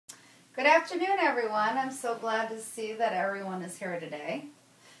Good afternoon, everyone. I'm so glad to see that everyone is here today,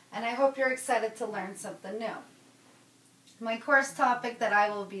 and I hope you're excited to learn something new. My course topic that I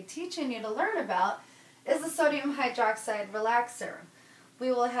will be teaching you to learn about is the sodium hydroxide relaxer.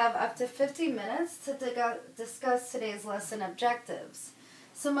 We will have up to 50 minutes to discuss today's lesson objectives.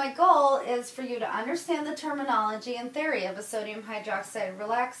 So my goal is for you to understand the terminology and theory of a sodium hydroxide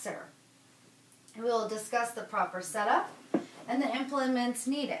relaxer. We will discuss the proper setup and the implements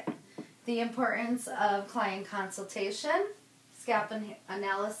needed, the importance of client consultation, scalp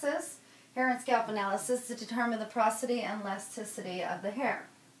analysis, hair and scalp analysis to determine the porosity and elasticity of the hair.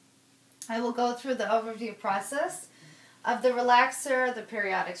 I will go through the overview process of the relaxer, the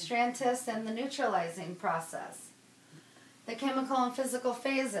periodic strand test, and the neutralizing process, the chemical and physical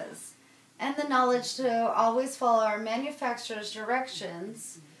phases, and the knowledge to always follow our manufacturer's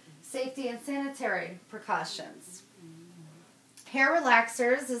directions, safety and sanitary precautions. Hair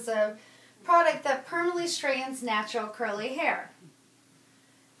relaxers is a product that permanently straightens natural curly hair.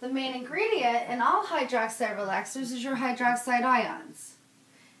 The main ingredient in all hydroxide relaxers is your hydroxide ions.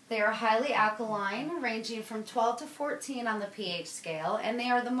 They are highly alkaline, ranging from 12 to 14 on the pH scale, and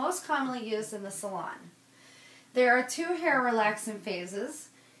they are the most commonly used in the salon. There are two hair relaxing phases.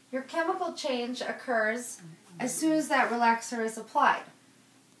 Your chemical change occurs as soon as that relaxer is applied,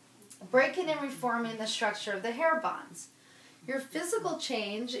 breaking and reforming the structure of the hair bonds. Your physical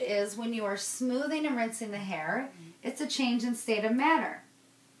change is when you are smoothing and rinsing the hair. It's a change in state of matter.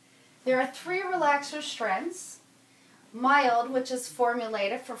 There are three relaxer strengths. Mild, which is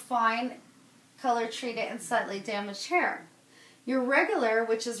formulated for fine, color-treated, and slightly damaged hair. Your regular,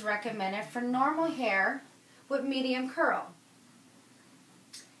 which is recommended for normal hair with medium curl.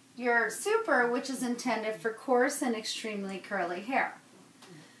 Your super, which is intended for coarse and extremely curly hair.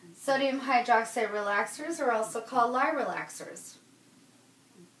 Sodium hydroxide relaxers are also called lye relaxers.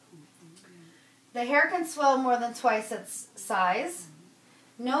 The hair can swell more than twice its size.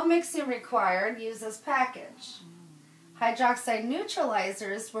 No mixing required. Use as package. Hydroxide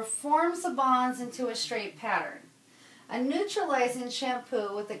neutralizers reforms the bonds into a straight pattern. A neutralizing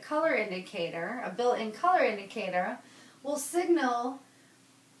shampoo with a color indicator, a built-in color indicator, will signal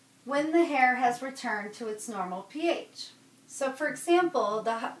when the hair has returned to its normal pH. So, for example,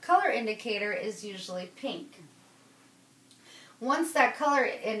 the color indicator is usually pink. Once that color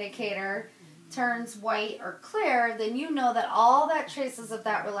indicator turns white or clear, then you know that all that traces of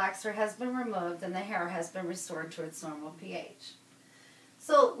that relaxer has been removed and the hair has been restored to its normal pH.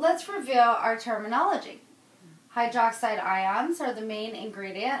 So, let's review our terminology. Hydroxide ions are the main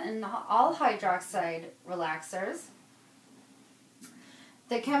ingredient in all hydroxide relaxers.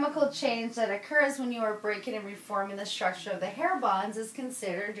 The chemical change that occurs when you are breaking and reforming the structure of the hair bonds is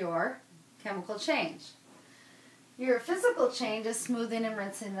considered your chemical change. Your physical change is smoothing and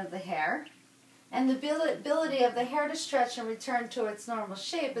rinsing of the hair, and the ability of the hair to stretch and return to its normal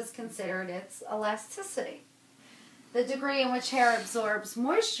shape is considered its elasticity. The degree in which hair absorbs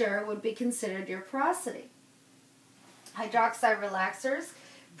moisture would be considered your porosity. Hydroxide relaxers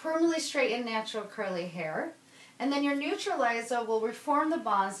permanently straighten natural curly hair, and then your neutralizer will reform the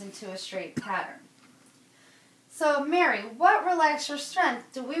bonds into a straight pattern. So, Mary, what relaxer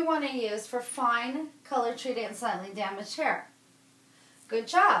strength do we want to use for fine, color-treated, and slightly damaged hair? Good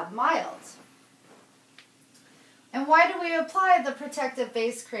job, mild. And why do we apply the protective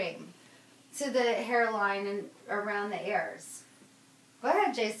base cream to the hairline and around the ears? Go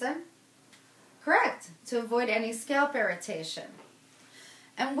ahead, Jason. Correct, to avoid any scalp irritation.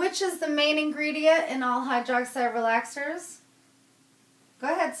 And which is the main ingredient in all hydroxide relaxers?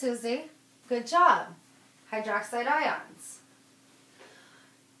 Go ahead, Susie. Good job. Hydroxide ions.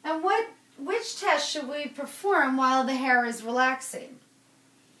 And which test should we perform while the hair is relaxing?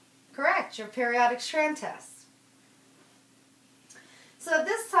 Correct, your periodic strand test. So at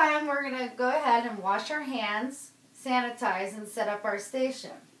this time, we're going to go ahead and wash our hands, sanitize, and set up our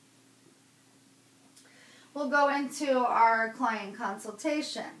station. We'll go into our client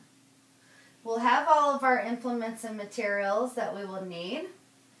consultation. We'll have all of our implements and materials that we will need.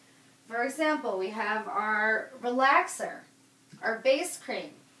 For example, we have our relaxer, our base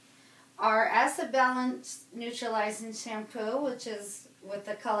cream, our acid balance neutralizing shampoo, which is with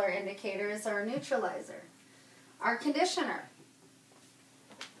the color indicator is our neutralizer, our conditioner,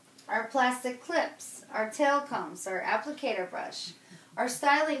 our plastic clips, our tail combs, our applicator brush, our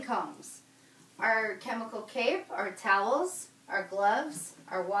styling combs, our chemical cape, our towels, our gloves,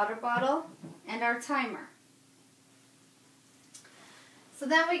 our water bottle, and our timer. So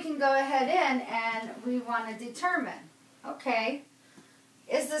then we can go ahead in and we want to determine, okay,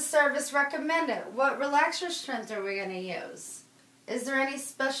 is this service recommended? What relaxer strength are we going to use? Is there any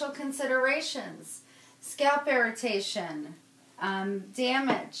special considerations? Scalp irritation,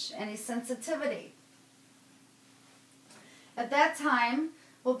 damage, any sensitivity? At that time,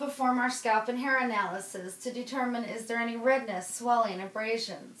 we'll perform our scalp and hair analysis to determine is there any redness, swelling,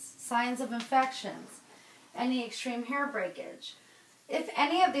 abrasions, signs of infections, any extreme hair breakage. If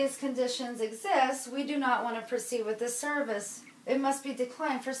any of these conditions exist, we do not want to proceed with this service. It must be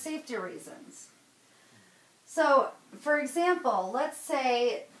declined for safety reasons. So, for example, let's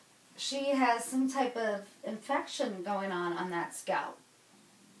say she has some type of infection going on that scalp.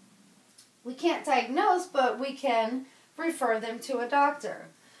 We can't diagnose, but we can refer them to a doctor.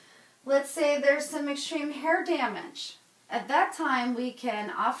 Let's say there's some extreme hair damage. At that time, we can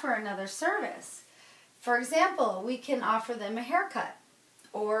offer another service. For example, we can offer them a haircut,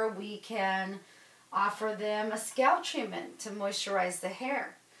 or we can offer them a scalp treatment to moisturize the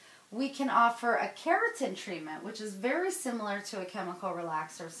hair. We can offer a keratin treatment, which is very similar to a chemical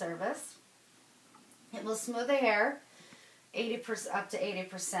relaxer service. It will smooth the hair 80% up to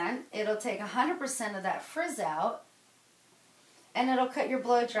 80%. It'll take 100% of that frizz out, and it'll cut your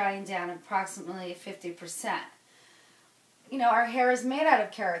blow drying down approximately 50%. You know, our hair is made out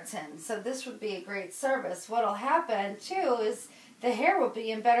of keratin, so this would be a great service. What'll happen, too, is the hair will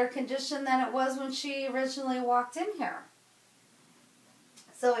be in better condition than it was when she originally walked in here.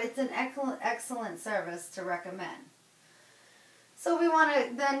 So it's an excellent service to recommend. So we want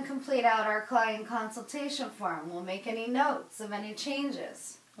to then complete out our client consultation form. We'll make any notes of any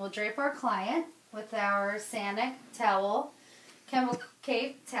changes. We'll drape our client with our Sanic towel, chemical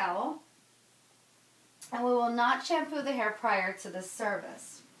cape towel, and we will not shampoo the hair prior to this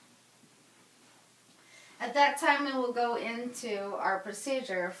service. At that time, we will go into our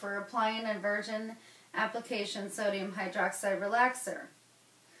procedure for applying a virgin application sodium hydroxide relaxer.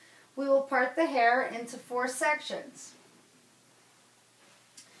 We will part the hair into 4 sections.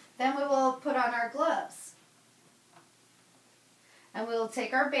 Then we will put on our gloves. And we will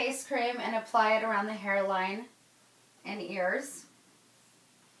take our base cream and apply it around the hairline and ears.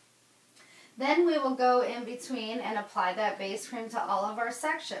 Then we will go in between and apply that base cream to all of our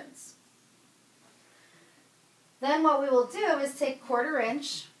sections. Then what we will do is take 1/4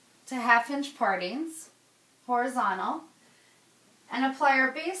 inch to 1/2 inch partings, horizontal, and apply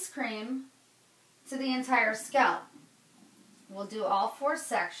our base cream to the entire scalp. We'll do all 4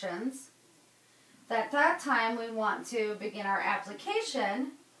 sections. At that time, we want to begin our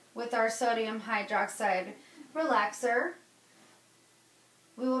application with our sodium hydroxide relaxer.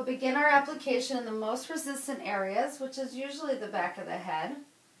 We will begin our application in the most resistant areas, which is usually the back of the head.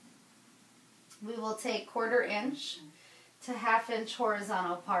 We will take 1/4 inch to 1/2 inch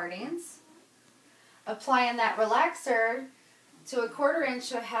horizontal partings, applying that relaxer to a 1/4 inch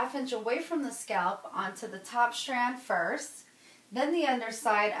to 1/2 inch away from the scalp onto the top strand first, then the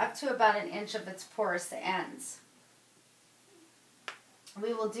underside up to about 1 inch of its porous ends.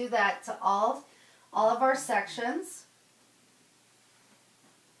 We will do that to all of our sections.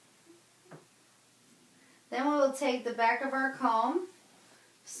 Then we will take the back of our comb,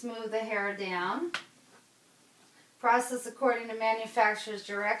 smooth the hair down. Process according to manufacturer's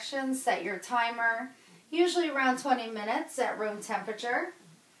directions. Set your timer, usually around 20 minutes at room temperature.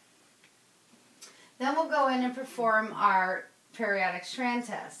 Then we'll go in and perform our periodic strand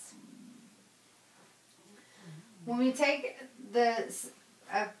test. When we take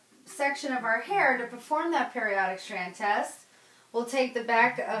a section of our hair to perform that periodic strand test, we'll take the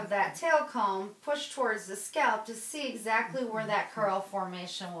back of that tail comb, push towards the scalp to see exactly where that curl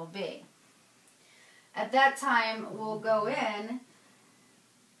formation will be. At that time, we'll go in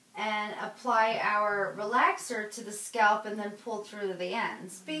and apply our relaxer to the scalp and then pull through the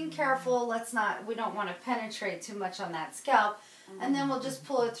ends. Being careful, we don't want to penetrate too much on that scalp, and then we'll just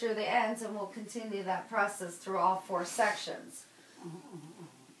pull it through the ends and we'll continue that process through all 4 sections.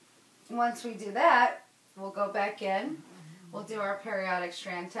 Once we do that, we'll go back in. We'll do our periodic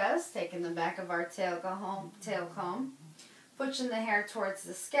strand test, taking the back of our tail comb, pushing the hair towards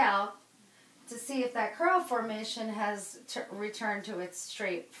the scalp to see if that curl formation has returned to its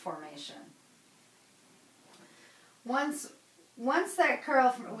straight formation. Once that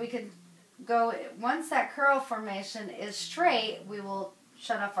curl formation is straight, we will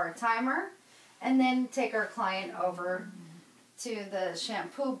shut off our timer and then take our client over to the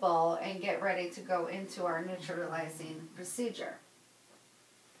shampoo bowl and get ready to go into our neutralizing procedure.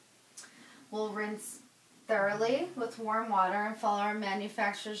 We'll rinse thoroughly with warm water and follow our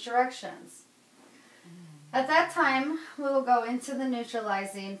manufacturer's directions. At that time, we will go into the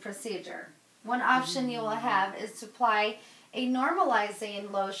neutralizing procedure. One option you will have is to apply a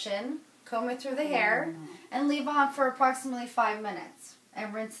normalizing lotion, comb it through the hair, and leave on for approximately 5 minutes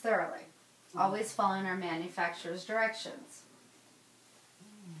and rinse thoroughly, always following our manufacturer's directions.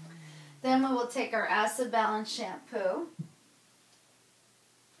 Then we will take our acid balance shampoo.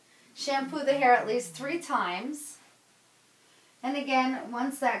 Shampoo the hair at least 3 times. And again,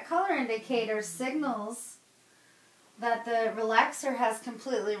 once that color indicator signals that the relaxer has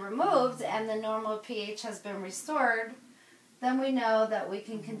completely removed and the normal pH has been restored, then we know that we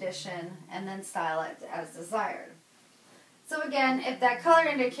can condition and then style it as desired. So again, if that color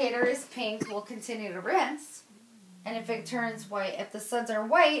indicator is pink, we'll continue to rinse. And if it turns white, if the suds are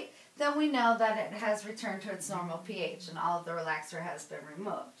white, then we know that it has returned to its normal pH and all of the relaxer has been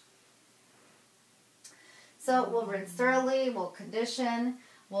removed. So we'll rinse thoroughly, we'll condition,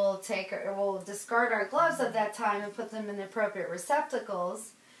 we'll discard our gloves at that time and put them in the appropriate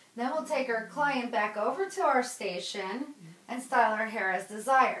receptacles. Then we'll take our client back over to our station and style our hair as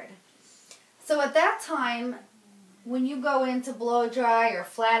desired. So at that time, when you go in to blow dry or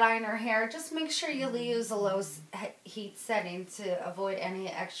flat iron your hair, just make sure you use a low heat setting to avoid any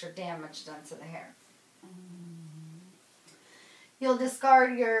extra damage done to the hair. You'll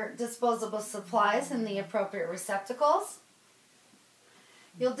discard your disposable supplies in the appropriate receptacles.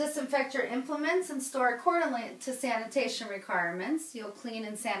 You'll disinfect your implements and store accordingly to sanitation requirements. You'll clean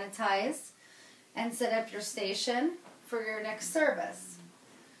and sanitize and set up your station for your next service.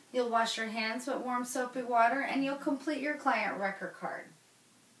 You'll wash your hands with warm soapy water and you'll complete your client record card.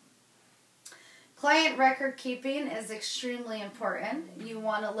 Client record keeping is extremely important. You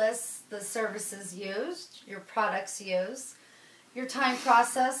want to list the services used, your products used, your time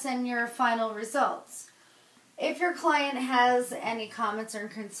process, and your final results. If your client has any comments or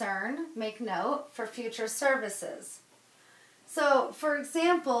concern, make note for future services. So, for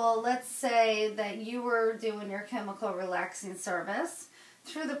example, let's say that you were doing your chemical relaxing service.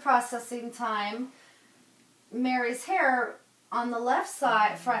 Through the processing time, Mary's hair on the left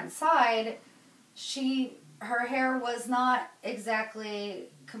side, front side, her hair was not exactly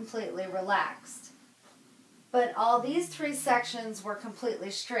completely relaxed. But all these 3 sections were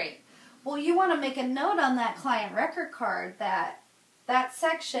completely straight. Well, you want to make a note on that client record card that that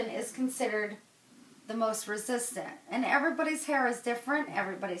section is considered the most resistant. And everybody's hair is different,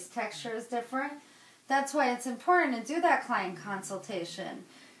 everybody's texture is different. That's why it's important to do that client consultation,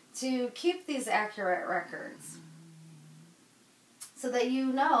 to keep these accurate records, so that you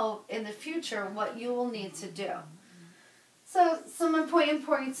know in the future what you will need to do. So, some important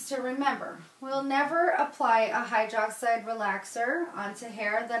points to remember. We'll never apply a hydroxide relaxer onto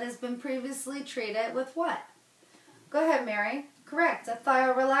hair that has been previously treated with what? Go ahead, Mary. Correct, a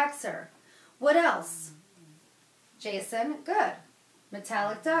thio relaxer. What else? Jason, good.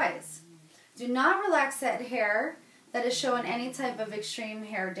 Metallic dyes. Do not relax that hair that is showing any type of extreme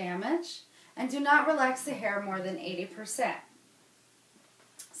hair damage, and do not relax the hair more than 80%.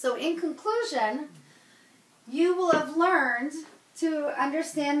 So in conclusion, you will have learned to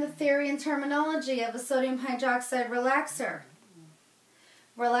understand the theory and terminology of a sodium hydroxide relaxer.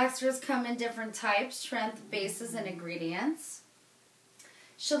 Relaxers come in different types, strength, bases, and ingredients.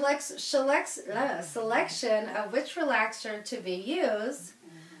 Selection of which relaxer to be used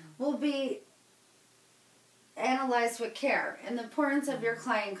will be analyzed with care, and the importance of your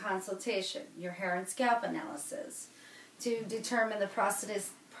client consultation, your hair and scalp analysis, to determine the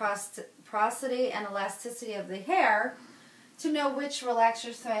porosity and elasticity of the hair, to know which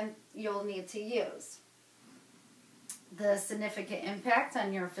relaxer strength you'll need to use. The significant impact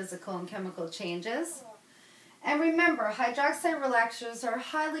on your physical and chemical changes. And remember, hydroxide relaxers are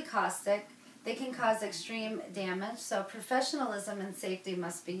highly caustic. They can cause extreme damage, so professionalism and safety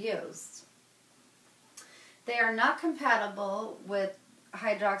must be used. They are not compatible with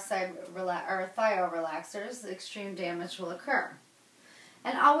hydroxide or thio relaxers. Extreme damage will occur.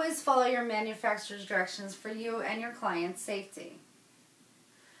 And always follow your manufacturer's directions for you and your client's safety.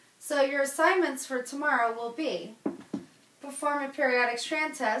 So your assignments for tomorrow will be: perform a periodic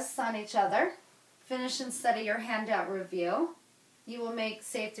strand test on each other, finish and study your handout review. You will make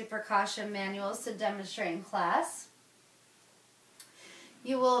safety precaution manuals to demonstrate in class.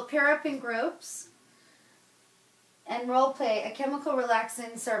 You will pair up in groups and role play a chemical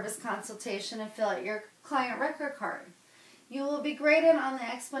relaxing service consultation and fill out your client record card. You will be graded on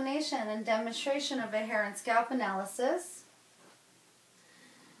the explanation and demonstration of a hair and scalp analysis.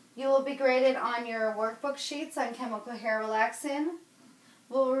 You will be graded on your workbook sheets on chemical hair relaxing.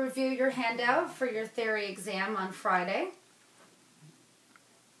 We'll review your handout for your theory exam on Friday.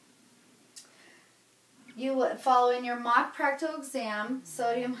 You will follow in your mock practical exam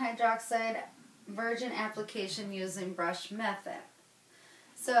sodium hydroxide virgin application using brush method.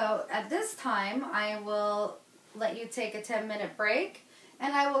 So at this time, I will let you take a 10-minute break,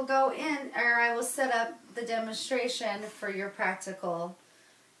 and I will go in, or I will set up the demonstration for your practical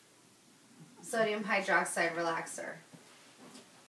sodium hydroxide relaxer.